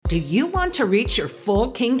Do you want to reach your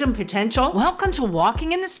full kingdom potential? Welcome to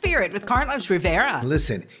Walking in the Spirit with Carlos Rivera.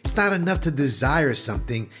 Listen, it's not enough to desire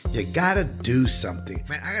something. You gotta do something.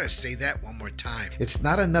 Man, I gotta say that one more time. It's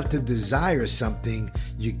not enough to desire something.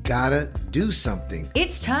 You gotta do something.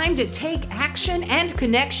 It's time to take action and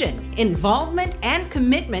connection, involvement and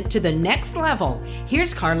commitment to the next level.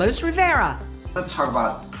 Here's Carlos Rivera. Let's talk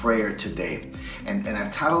about prayer today. And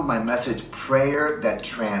I've titled my message, Prayer That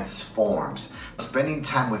Transforms. Spending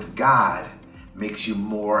time with God makes you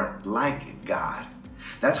more like God.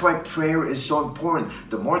 That's why prayer is so important.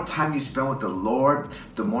 The more time you spend with the Lord,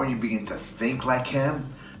 the more you begin to think like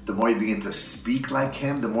Him, the more you begin to speak like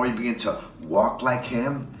Him, the more you begin to walk like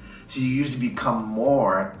Him. So you usually become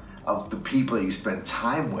more of the people that you spend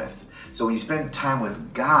time with. So when you spend time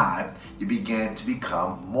with God, you begin to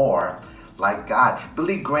become more like God.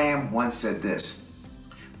 Billy Graham once said this: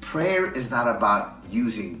 prayer is not about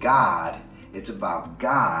using God, it's about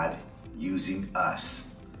God using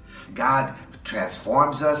us. God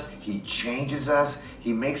transforms us, He changes us,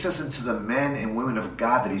 He makes us into the men and women of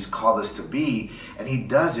God that He's called us to be, and He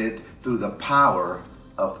does it through the power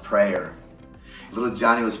of prayer. Little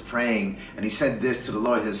Johnny was praying, and he said this to the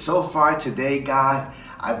Lord. He said, so far today, God,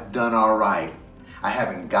 I've done all right. I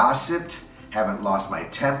haven't gossiped, haven't lost my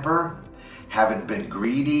temper, haven't been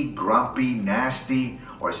greedy, grumpy, nasty,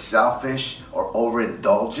 or selfish, or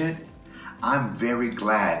overindulgent. I'm very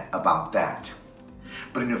glad about that.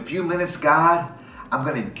 But in a few minutes, God, I'm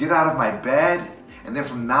going to get out of my bed, and then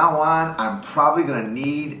from now on, I'm probably going to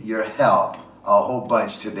need your help a whole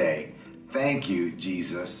bunch today. Thank you,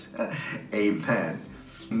 Jesus. Amen.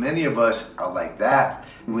 Many of us are like that.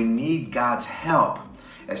 We need God's help,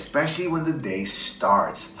 especially when the day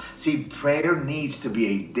starts. See, prayer needs to be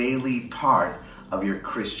a daily part of your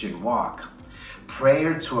Christian walk.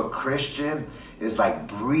 Prayer to a Christian is like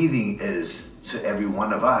breathing is to every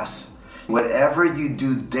one of us. Whatever you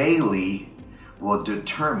do daily will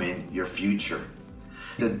determine your future.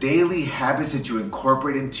 The daily habits that you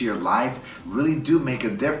incorporate into your life really do make a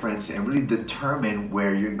difference and really determine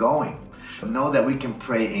where you're going. Know that we can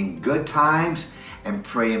pray in good times and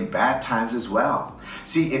pray in bad times as well.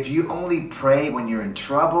 See, if you only pray when you're in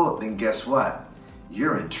trouble, then guess what?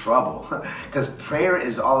 You're in trouble. Because prayer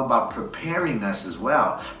is all about preparing us as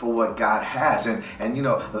well for what God has. And you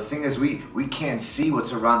know, the thing is, we can't see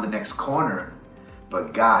what's around the next corner,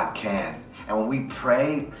 but God can. And when we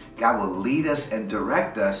pray, God will lead us and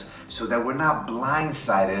direct us so that we're not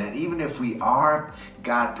blindsided. And even if we are,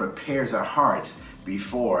 God prepares our hearts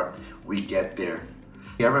before we get there.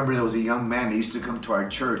 I remember there was a young man that used to come to our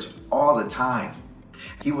church all the time.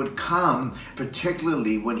 He would come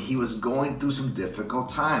particularly when he was going through some difficult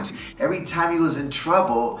times. Every time he was in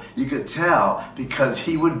trouble, you could tell because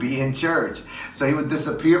he would be in church. So he would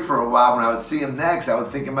disappear for a while. When I would see him next, I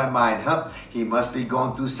would think in my mind, he must be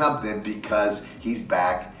going through something because he's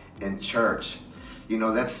back in church. You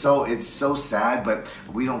know, it's so sad, but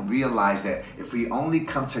we don't realize that if we only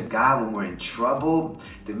come to God when we're in trouble,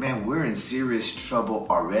 then man, we're in serious trouble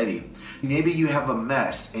already. Maybe you have a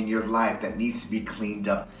mess in your life that needs to be cleaned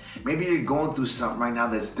up. Maybe you're going through something right now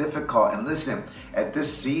that's difficult. And listen, at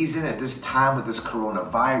this season, at this time with this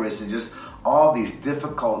coronavirus and just all these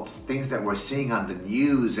difficult things that we're seeing on the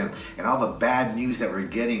news and all the bad news that we're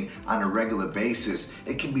getting on a regular basis,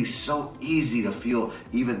 it can be so easy to feel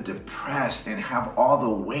even depressed and have all the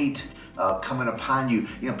weight coming upon you.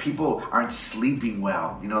 You know, people aren't sleeping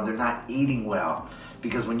well. You know, they're not eating well.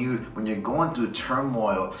 Because when you're going through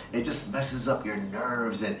turmoil, it just messes up your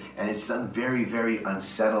nerves and it's very, very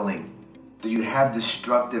unsettling. Do you have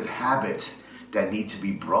destructive habits that need to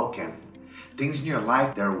be broken? Things in your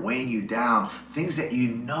life that are weighing you down, things that you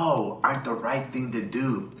know aren't the right thing to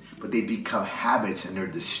do, but they become habits and they're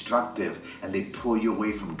destructive and they pull you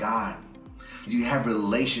away from God. Do you have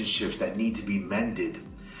relationships that need to be mended?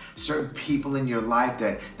 Certain people in your life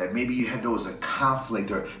that maybe there was a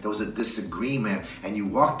conflict or there was a disagreement and you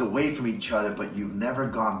walked away from each other, but you've never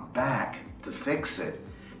gone back to fix it.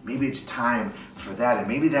 Maybe it's time for that. And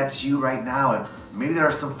maybe that's you right now. And maybe there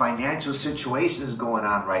are some financial situations going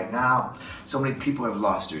on right now. So many people have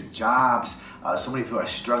lost their jobs. So many people are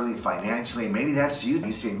struggling financially. And maybe that's you.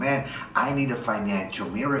 You say, man, I need a financial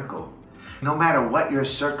miracle. No matter what your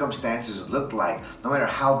circumstances look like, no matter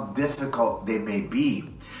how difficult they may be,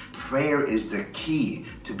 prayer is the key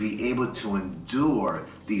to be able to endure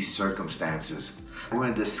these circumstances. We're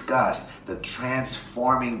going to discuss the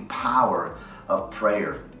transforming power of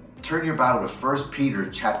prayer. Turn your Bible to 1 Peter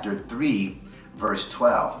chapter 3, verse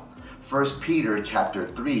 12. 1 Peter chapter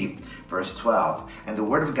 3, verse 12. And the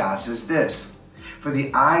Word of God says this: for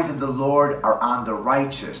the eyes of the Lord are on the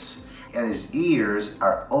righteous, and his ears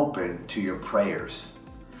are open to your prayers.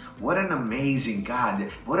 What an amazing God.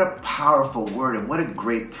 What a powerful word, and what a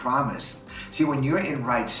great promise. See, when you're in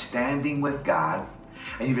right standing with God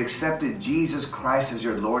and you've accepted Jesus Christ as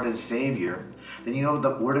your Lord and Savior, then you know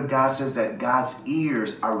the Word of God says that God's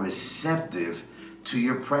ears are receptive to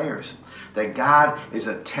your prayers, that God is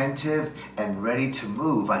attentive and ready to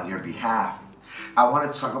move on your behalf. I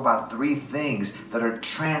want to talk about 3 things that are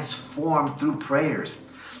transformed through prayers.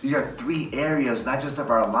 These are 3 areas, not just of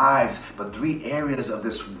our lives, but 3 areas of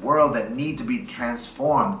this world that need to be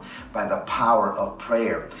transformed by the power of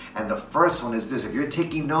prayer. And the first one is this. If you're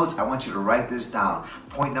taking notes, I want you to write this down.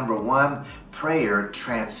 Point number 1, prayer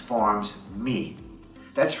transforms me.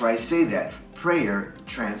 That's right, say that. Prayer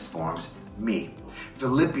transforms me.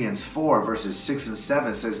 Philippians 4 verses 6 and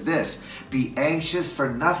 7 says this, "Be anxious for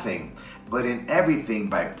nothing, but in everything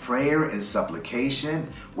by prayer and supplication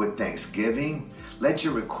with thanksgiving, let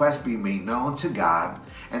your requests be made known to God,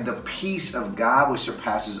 and the peace of God which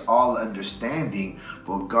surpasses all understanding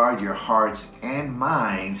will guard your hearts and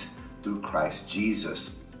minds through Christ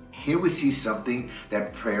Jesus." Here we see something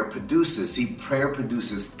that prayer produces. See, prayer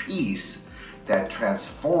produces peace that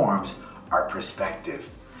transforms our perspective.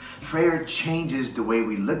 Prayer changes the way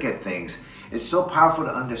we look at things. It's so powerful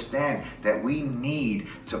to understand that we need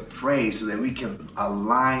to pray so that we can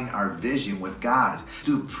align our vision with God.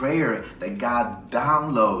 Through prayer, that God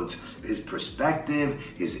downloads his perspective,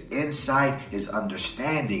 his insight, his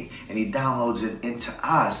understanding, and he downloads it into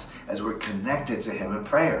us as we're connected to him in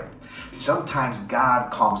prayer. Sometimes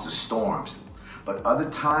God calms the storms, but other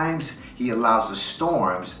times he allows the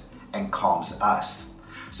storms and calms us.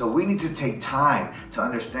 So we need to take time to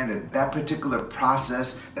understand that that particular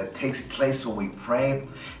process that takes place when we pray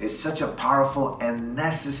is such a powerful and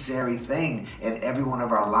necessary thing in every one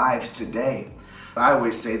of our lives today. I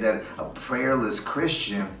always say that a prayerless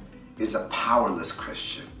Christian is a powerless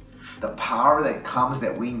Christian. The power that comes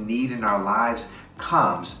that we need in our lives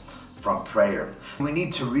comes from prayer. We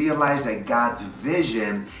need to realize that God's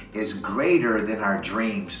vision is greater than our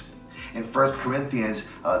dreams. In 1 Corinthians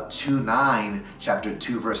 2:9, chapter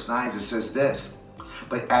 2, verse 9, it says this,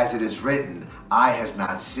 "But as it is written, eye has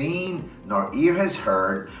not seen, nor ear has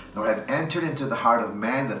heard, nor have entered into the heart of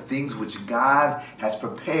man the things which God has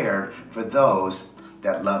prepared for those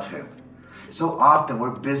that love him." So often we're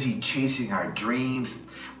busy chasing our dreams.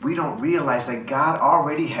 We don't realize that God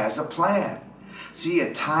already has a plan. See,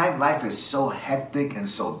 at times life is so hectic and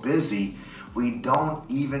so busy, we don't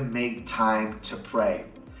even make time to pray.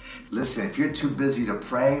 Listen, if you're too busy to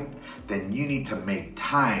pray, then you need to make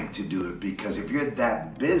time to do it, because if you're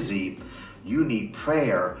that busy, you need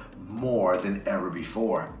prayer more than ever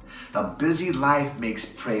before. A busy life makes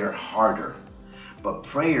prayer harder, but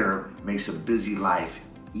prayer makes a busy life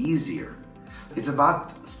easier. It's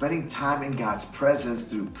about spending time in God's presence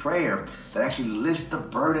through prayer that actually lifts the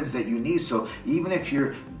burdens that you need. So even if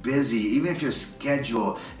you're busy, even if your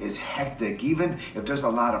schedule is hectic, even if there's a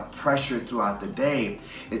lot of pressure throughout the day,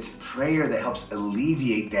 it's prayer that helps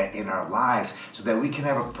alleviate that in our lives so that we can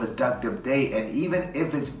have a productive day. And even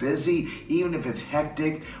if it's busy, even if it's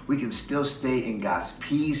hectic, we can still stay in God's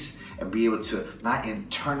peace and be able to not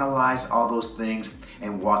internalize all those things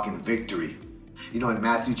and walk in victory. You know, in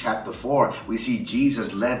Matthew chapter 4, we see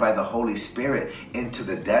Jesus led by the Holy Spirit into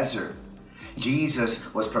the desert.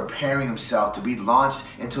 Jesus was preparing himself to be launched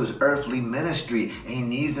into his earthly ministry, and he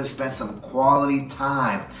needed to spend some quality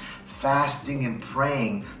time fasting and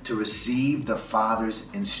praying to receive the Father's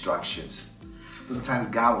instructions. Sometimes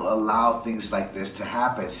God will allow things like this to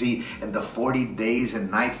happen. See, in the 40 days and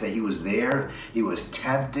nights that he was there, he was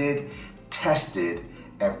tempted, tested,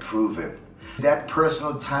 and proven. That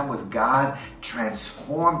personal time with God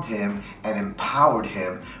transformed him and empowered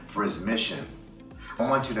him for his mission. I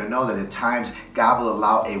want you to know that at times God will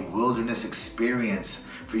allow a wilderness experience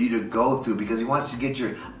for you to go through because he wants to get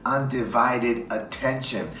your undivided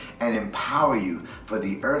attention and empower you for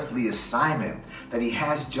the earthly assignment that he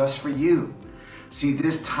has just for you. See,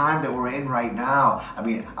 this time that we're in right now,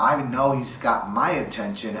 I know he's got my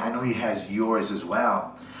attention. I know he has yours as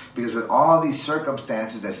well. Because with all these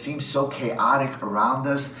circumstances that seem so chaotic around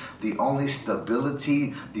us, the only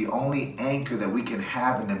stability, the only anchor that we can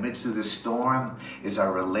have in the midst of this storm is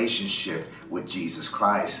our relationship with Jesus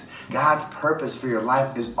Christ. God's purpose for your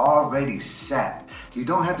life is already set. You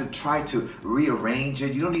don't have to try to rearrange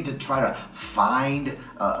it. You don't need to try to find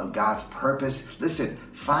God's purpose. Listen,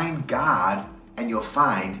 find God and you'll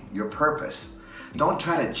find your purpose. Don't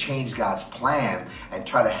try to change God's plan and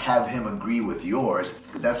try to have him agree with yours.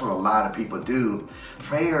 That's what a lot of people do.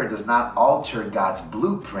 Prayer does not alter God's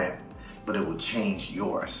blueprint, but it will change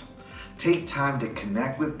yours. Take time to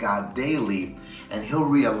connect with God daily, and He'll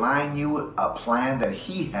realign you a plan that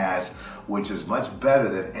He has, which is much better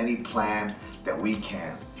than any plan that we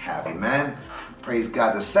can have. Amen. Praise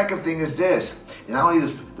God. The second thing is this. Not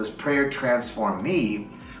only does prayer transform me,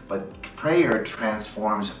 but prayer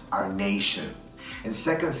transforms our nation. In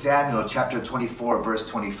 2 Samuel chapter 24, verse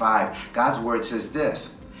 25, God's word says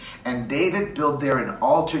this, "And David built there an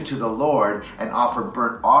altar to the Lord and offered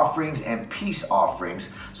burnt offerings and peace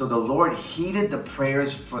offerings. So the Lord heeded the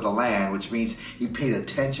prayers for the land," which means He paid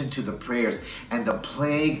attention to the prayers, "and the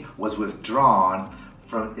plague was withdrawn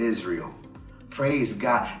from Israel." Praise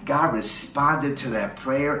God. God responded to that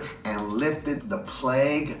prayer and lifted the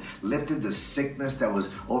plague, lifted the sickness that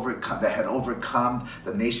had overcome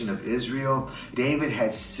the nation of Israel. David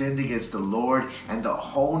had sinned against the Lord, and the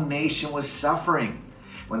whole nation was suffering.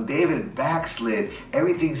 When David backslid,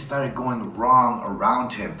 everything started going wrong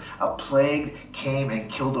around him. A plague came and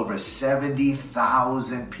killed over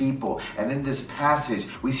 70,000 people. And in this passage,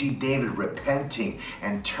 we see David repenting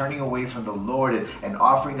and turning away from the Lord and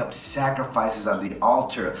offering up sacrifices on the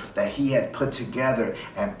altar that he had put together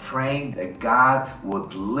and praying that God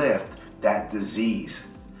would lift that disease.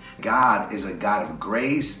 God is a God of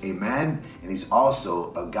grace, amen, and He's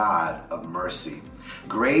also a God of mercy.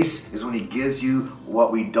 Grace is when He gives you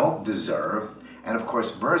what we don't deserve. And of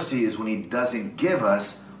course, mercy is when He doesn't give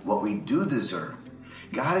us what we do deserve.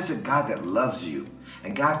 God is a God that loves you,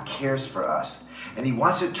 and God cares for us. And He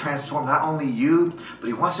wants to transform not only you, but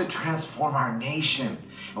He wants to transform our nation.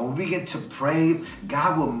 And when we begin to pray,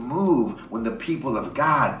 God will move when the people of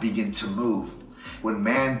God begin to move. When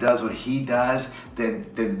man does what he does,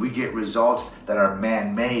 then we get results that are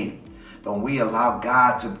man-made. But when we allow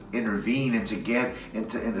God to intervene and to get in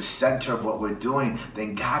the center of what we're doing,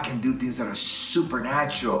 then God can do things that are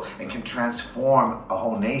supernatural and can transform a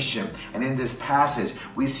whole nation. And in this passage,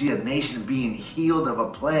 we see a nation being healed of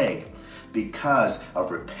a plague because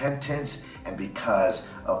of repentance and because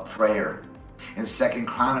of prayer. In 2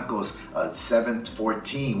 Chronicles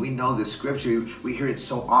 7:14, we know this scripture. We hear it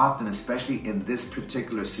so often, especially in this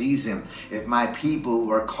particular season. "If my people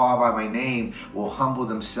who are called by my name will humble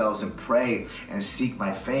themselves and pray and seek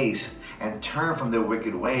my face and turn from their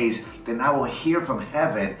wicked ways, then I will hear from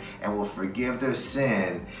heaven and will forgive their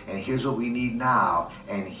sin." And here's what we need now,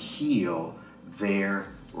 and heal their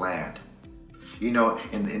land. You know,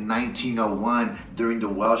 in 1901, during the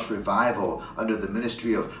Welsh revival, under the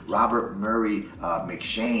ministry of Robert Murray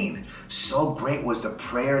McCheyne, so great was the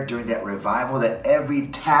prayer during that revival that every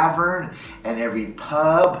tavern and every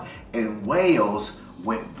pub in Wales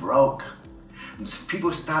went broke.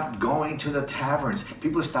 People stopped going to the taverns.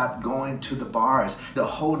 People stopped going to the bars. The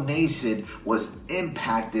whole nation was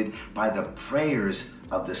impacted by the prayers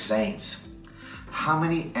of the saints. How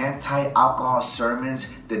many anti-alcohol sermons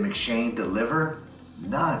did McCheyne deliver?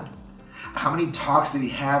 None. How many talks did he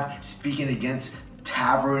have speaking against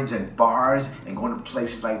taverns and bars and going to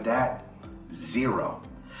places like that? Zero.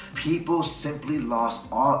 People simply lost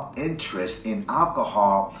all interest in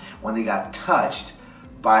alcohol when they got touched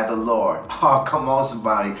by the Lord. Oh, come on,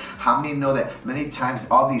 somebody. How many know that many times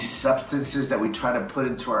all these substances that we try to put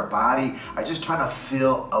into our body are just trying to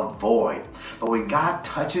fill a void? But when God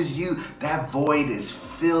touches you, that void is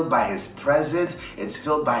filled by His presence. It's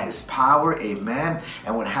filled by His power. Amen.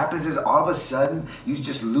 And what happens is all of a sudden you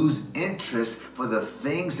just lose interest for the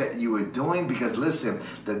things that you were doing, because listen,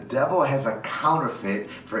 the devil has a counterfeit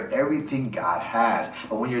for everything God has.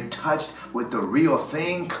 But when you're touched with the real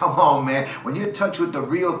thing, come on, man. When you're touched with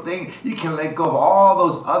the real thing, you can let go of all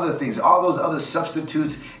those other things, all those other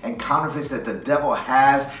substitutes and counterfeits that the devil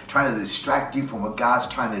has trying to distract you from what God's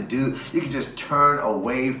trying to do. You can just turn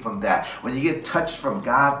away from that. When you get touched from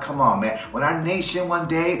God, come on, man. When our nation one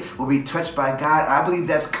day will be touched by God, I believe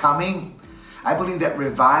that's coming. I believe that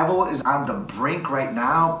revival is on the brink right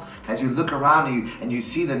now. As you look around and you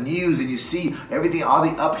see the news and you see everything, all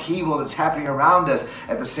the upheaval that's happening around us,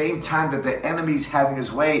 at the same time that the enemy's having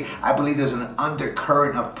his way, I believe there's an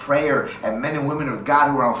undercurrent of prayer and men and women of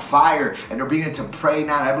God who are on fire and they're beginning to pray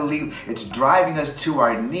now. And I believe it's driving us to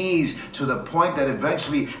our knees to the point that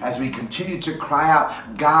eventually, as we continue to cry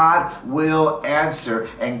out, God will answer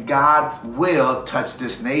and God will touch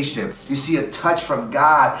this nation. You see, a touch from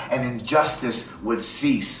God and injustice would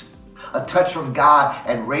cease. A touch from God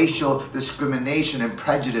and racial discrimination and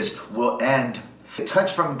prejudice will end. A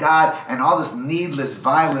touch from God and all this needless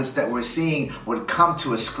violence that we're seeing would come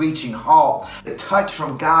to a screeching halt. A touch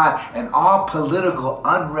from God and all political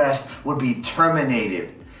unrest would be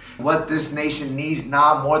terminated. What this nation needs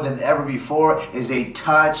now more than ever before is a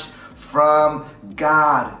touch from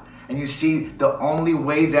God. And you see, the only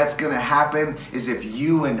way that's going to happen is if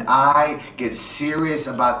you and I get serious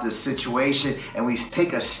about this situation and we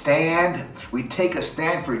take a stand. We take a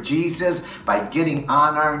stand for Jesus by getting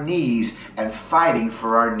on our knees and fighting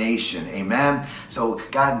for our nation. Amen. So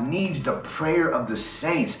God needs the prayer of the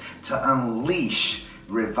saints to unleash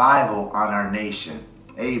revival on our nation.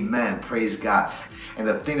 Amen. Praise God. And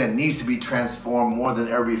the thing that needs to be transformed more than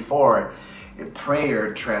ever before,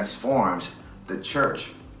 prayer transforms the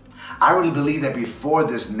church. I really believe that before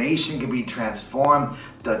this nation can be transformed,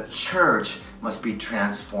 the church must be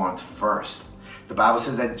transformed first. The Bible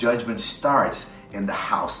says that judgment starts in the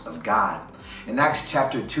house of God. In Acts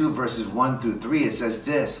chapter 2, verses 1 through 3, it says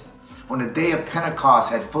this: when the day of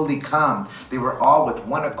Pentecost had fully come, they were all with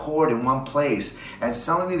one accord in one place. And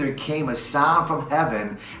suddenly there came a sound from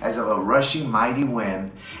heaven as of a rushing mighty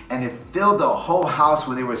wind, and it filled the whole house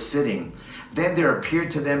where they were sitting. Then there appeared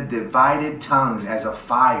to them divided tongues as of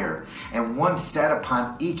fire, and one sat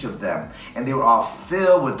upon each of them. And they were all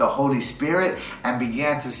filled with the Holy Spirit and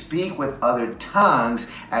began to speak with other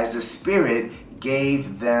tongues as the Spirit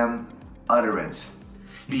gave them utterance.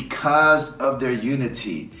 Because of their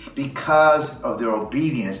unity, because of their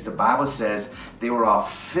obedience, the Bible says they were all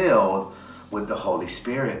filled with the Holy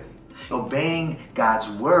Spirit. Obeying God's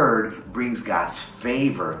word brings God's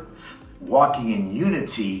favor. Walking in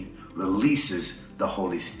unity releases the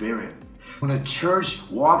Holy Spirit. When a church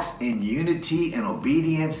walks in unity and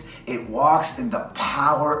obedience, it walks in the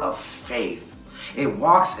power of faith. It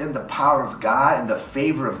walks in the power of God and the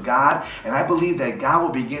favor of God. And I believe that God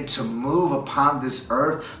will begin to move upon this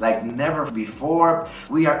earth like never before.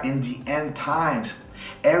 We are in the end times.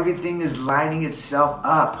 Everything is lining itself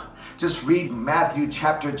up. Just read Matthew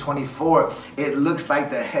chapter 24. It looks like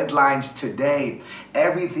the headlines today.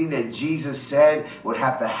 Everything that Jesus said would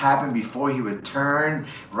have to happen before he returned.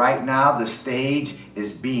 Right now, the stage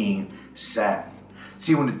is being set.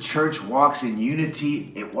 See, when the church walks in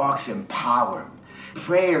unity, it walks in power.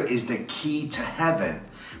 Prayer is the key to heaven,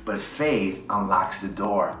 but faith unlocks the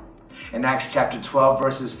door. In Acts chapter 12,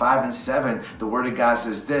 verses 5 and 7, the word of God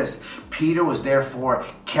says this: Peter was therefore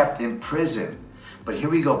kept in prison. But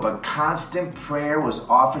here we go. But constant prayer was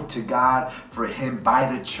offered to God for him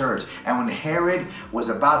by the church. And when Herod was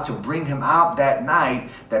about to bring him out that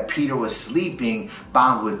night, that Peter was sleeping,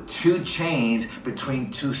 bound with 2 chains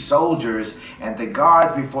between 2 soldiers, and the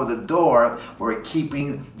guards before the door were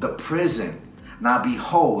keeping the prison. Now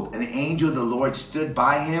behold, an angel of the Lord stood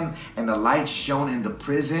by him, and the light shone in the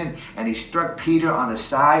prison, and he struck Peter on the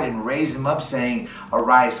side and raised him up, saying,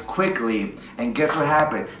 arise quickly. And guess what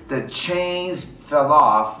happened? The chains fell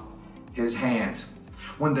off his hands.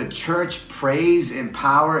 When the church prays in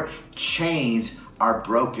power, chains are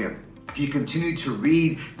broken. If you continue to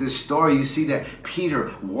read this story, you see that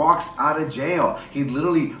Peter walks out of jail. He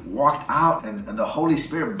literally walked out, and the Holy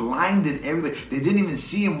Spirit blinded everybody. They didn't even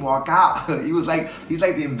see him walk out. He's like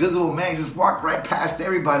the invisible man. He just walked right past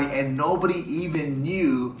everybody, and nobody even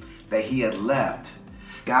knew that he had left.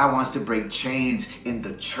 God wants to break chains in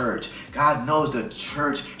the church. God knows the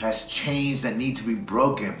church has chains that need to be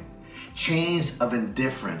broken. Chains of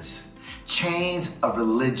indifference, chains of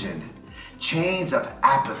religion, chains of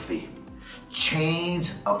apathy,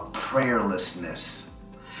 chains of prayerlessness.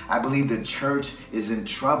 I believe the church is in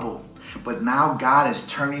trouble, but now God is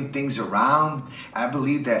turning things around. I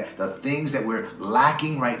believe that the things that we're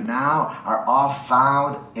lacking right now are all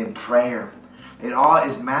found in prayer. It all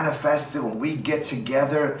is manifested when we get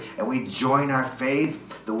together and we join our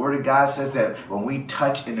faith. The word of God says that when we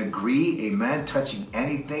touch and agree, amen, touching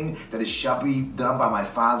anything, that it shall be done by my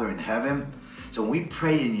Father in heaven. So when we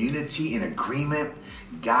pray in unity, in agreement,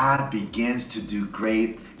 God begins to do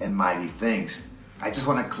great and mighty things. I just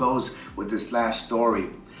want to close with this last story.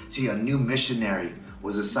 See, a new missionary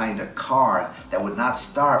was assigned a car that would not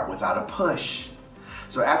start without a push.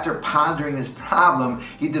 So after pondering his problem,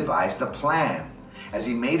 he devised a plan. As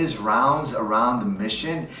he made his rounds around the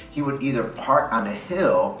mission, he would either park on a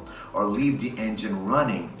hill or leave the engine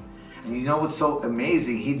running. And you know what's so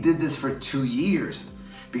amazing? He did this for 2 years,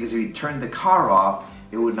 because if he turned the car off,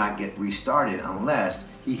 it would not get restarted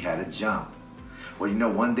unless he had to jump. Well, you know,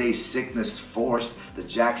 one day sickness forced the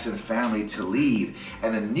Jackson family to leave,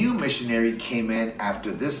 and a new missionary came in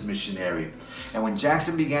after this missionary. And when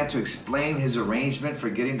Jackson began to explain his arrangement for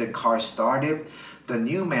getting the car started, the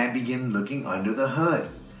new man began looking under the hood.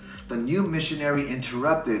 The new missionary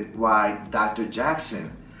interrupted, why, Dr.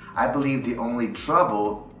 Jackson, I believe the only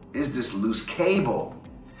trouble is this loose cable.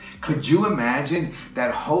 Could you imagine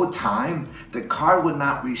that whole time the car would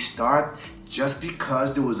not restart just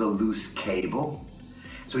because there was a loose cable?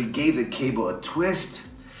 So he gave the cable a twist,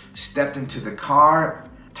 stepped into the car,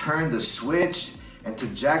 turned the switch, and to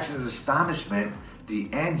Jackson's astonishment, the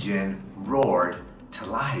engine roared to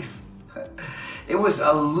life. It was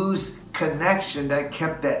a loose connection that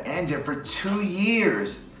kept that engine for 2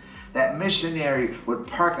 years. That missionary would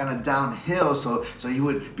park on a downhill so he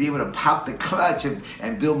would be able to pop the clutch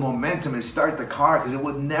and build momentum and start the car, because it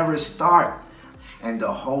would never start. And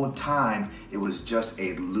the whole time, it was just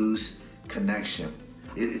a loose connection.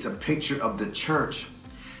 It's a picture of the church.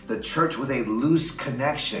 The church with a loose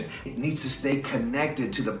connection. It needs to stay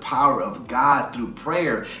connected to the power of God through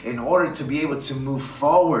prayer in order to be able to move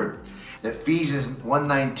forward. Ephesians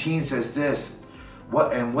 1:19 says this,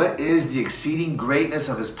 What is the exceeding greatness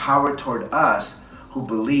of his power toward us who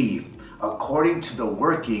believe, according to the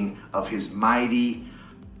working of his mighty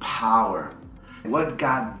power. What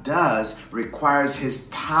God does requires his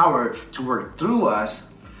power to work through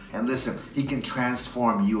us. And listen, he can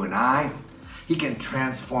transform you and I. He can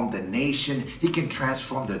transform the nation. He can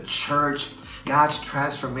transform the church. God's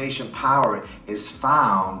transformation power is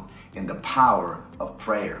found in the power of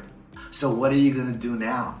prayer. So what are you going to do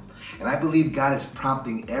now? And I believe God is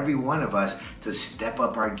prompting every one of us to step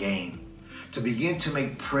up our game, to begin to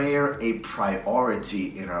make prayer a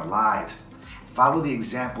priority in our lives. Follow the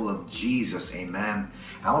example of Jesus, amen.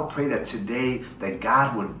 I will pray that today that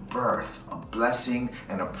God would birth a blessing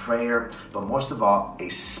and a prayer, but most of all, a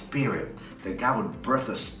spirit. That God would birth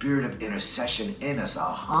a spirit of intercession in us, a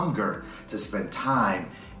hunger to spend time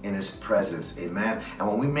in his presence, amen. And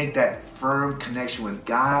when we make that firm connection with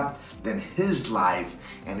God, then his life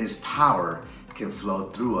and his power can flow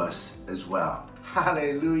through us as well.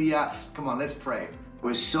 Hallelujah. Come on, let's pray.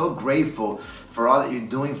 We're so grateful for all that you're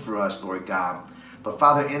doing for us, Lord God. But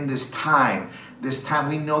Father, in this time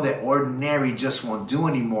we know that ordinary just won't do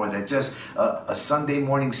anymore, that just a Sunday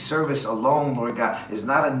morning service alone, Lord God, is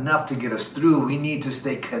not enough to get us through. We need to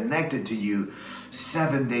stay connected to you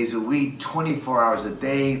 7 days a week, 24 hours a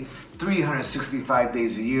day, 365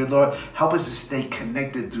 days a year. Lord, help us to stay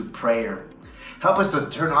connected through prayer. Help us to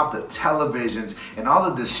turn off the televisions and all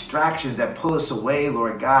the distractions that pull us away,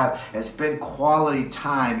 Lord God, and spend quality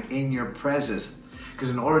time in your presence. Because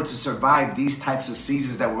in order to survive these types of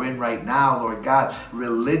seasons that we're in right now, Lord God,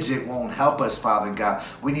 religion won't help us, Father God.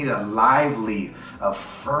 We need a lively, a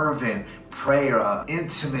fervent prayer, an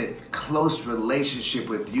intimate, close relationship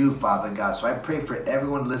with you, Father God. So I pray for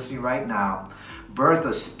everyone listening right now, birth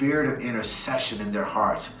a spirit of intercession in their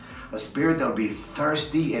hearts, a spirit that will be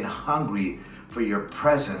thirsty and hungry for your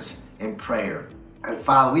presence in prayer. And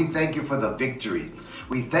Father, we thank you for the victory.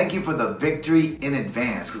 We thank you for the victory in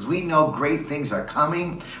advance, because we know great things are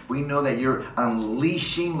coming. We know that you're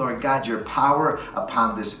unleashing, Lord God, your power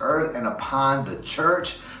upon this earth and upon the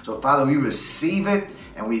church. So Father, we receive it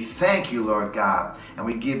and we thank you, Lord God. And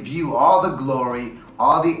we give you all the glory,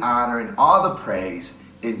 all the honor, and all the praise.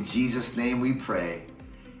 In Jesus' name we pray.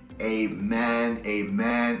 Amen.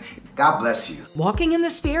 Amen. God bless you. Walking in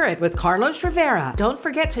the Spirit with Carlos Rivera. Don't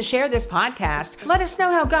forget to share this podcast. Let us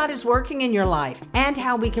know how God is working in your life and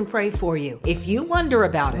how we can pray for you. If you wonder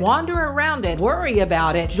about it, wander around it, worry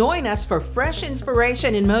about it, join us for fresh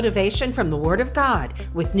inspiration and motivation from the Word of God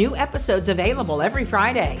with new episodes available every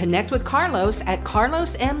Friday. Connect with Carlos at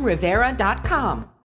carlosmrivera.com.